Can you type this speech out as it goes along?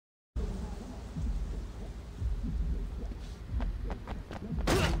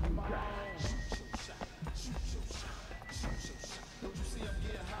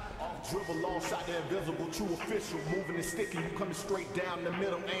Dribble alongside the invisible, true official. Moving and sticking, you coming straight down the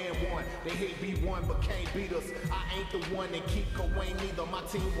middle and one. They hate B1 but can't beat us. I ain't the one and Kiko ain't neither. My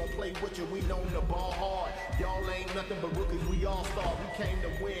team won't play with you, we know the ball hard. Y'all ain't nothing but rookies, we all star. We came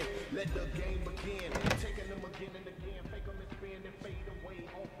to win, let the game begin. Taking them again and again, fake them and spin and fade away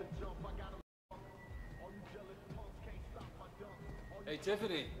off the jump. I got them. All you jealous punks can't stop my dunk. Hey,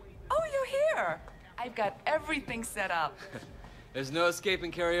 Tiffany. Oh, you're here. I've got everything set up. There's no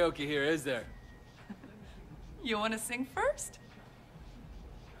escaping karaoke here, is there? You want to sing first?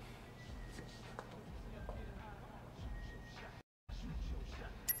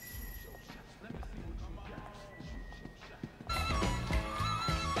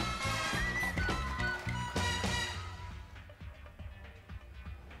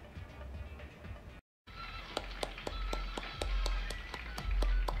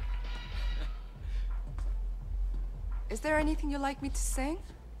 Is there anything you'd like me to sing?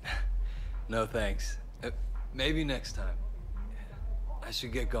 No, thanks. Maybe next time. I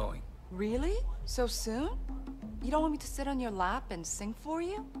should get going. Really? So soon? You don't want me to sit on your lap and sing for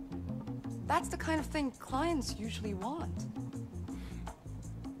you? That's the kind of thing clients usually want.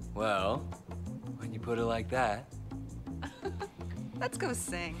 Well, when you put it like that. Let's go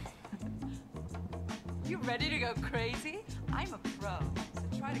sing. You ready to go crazy? I'm a pro,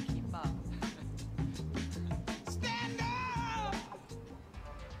 so try to keep up.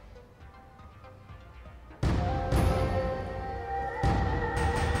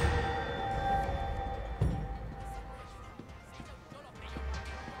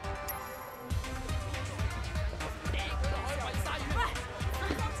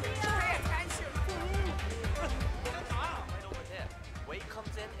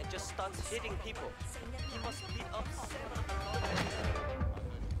 Hitting people. He must beat up 7 of them.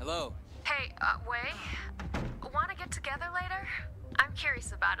 Hello. Hey, Wei, wanna get together later? I'm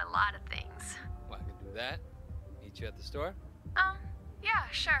curious about a lot of things. Well, I can do that. Meet you at the store? Yeah,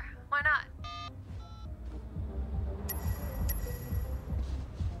 sure. Why not?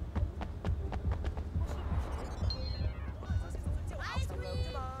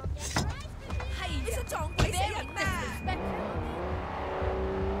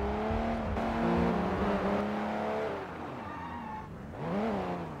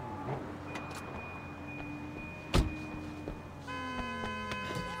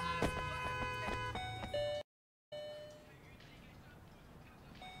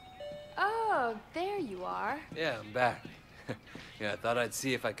 Oh, there you are. Yeah, I'm back. Yeah, I thought I'd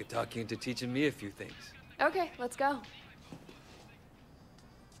see if I could talk you into teaching me a few things. Okay, let's go.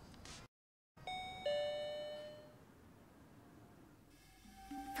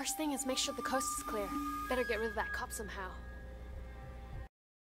 First thing is make sure the coast is clear. Better get rid of that cop somehow.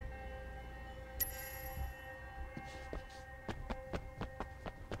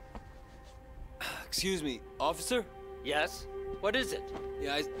 Excuse me, officer? Yes? What is it?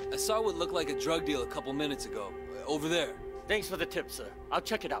 Yeah, I saw what looked like a drug deal a couple minutes ago. Over there. Thanks for the tip, sir. I'll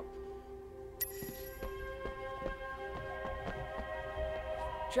check it out.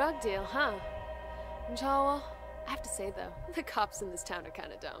 Drug deal, huh? Joel, I have to say though, the cops in this town are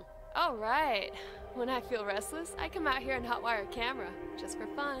kind of dumb. All right. When I feel restless, I come out here and hotwire a camera, just for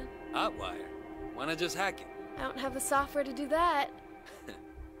fun. Hotwire? Why not just hack it? I don't have the software to do that.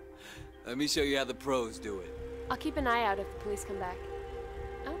 Let me show you how the pros do it. I'll keep an eye out if the police come back.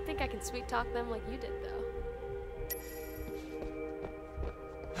 I don't think I can sweet talk them like you did, though.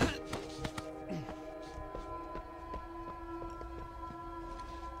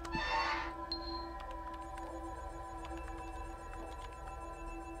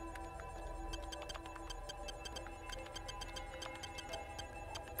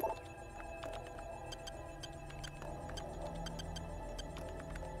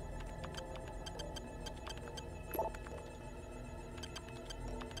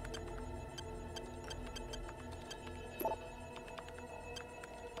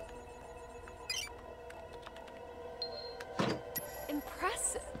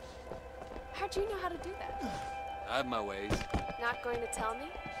 Impressive. How'd you know how to do that? I have my ways. Not going to tell me?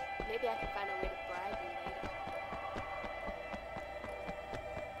 Maybe I can find a way to bribe you later.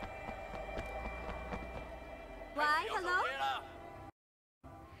 Why, hello?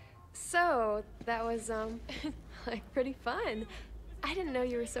 So, that was, like, pretty fun. I didn't know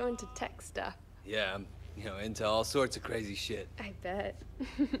you were so into tech stuff. Yeah, I'm, into all sorts of crazy shit. I bet.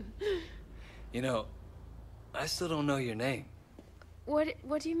 I still don't know your name.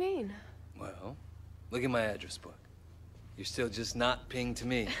 What do you mean? Well, look at my address book. You're still just not pinged to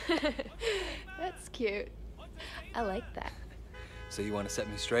me. That's cute. I like that. So you want to set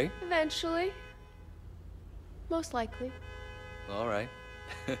me straight? Eventually. Most likely. All right.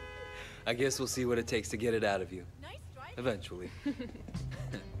 I guess we'll see what it takes to get it out of you. Nice strike. Eventually. Let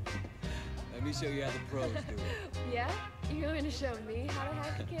me show you how the pros do it. Yeah? You're going to show me how to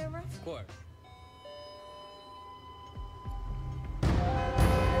hack the camera? Of course.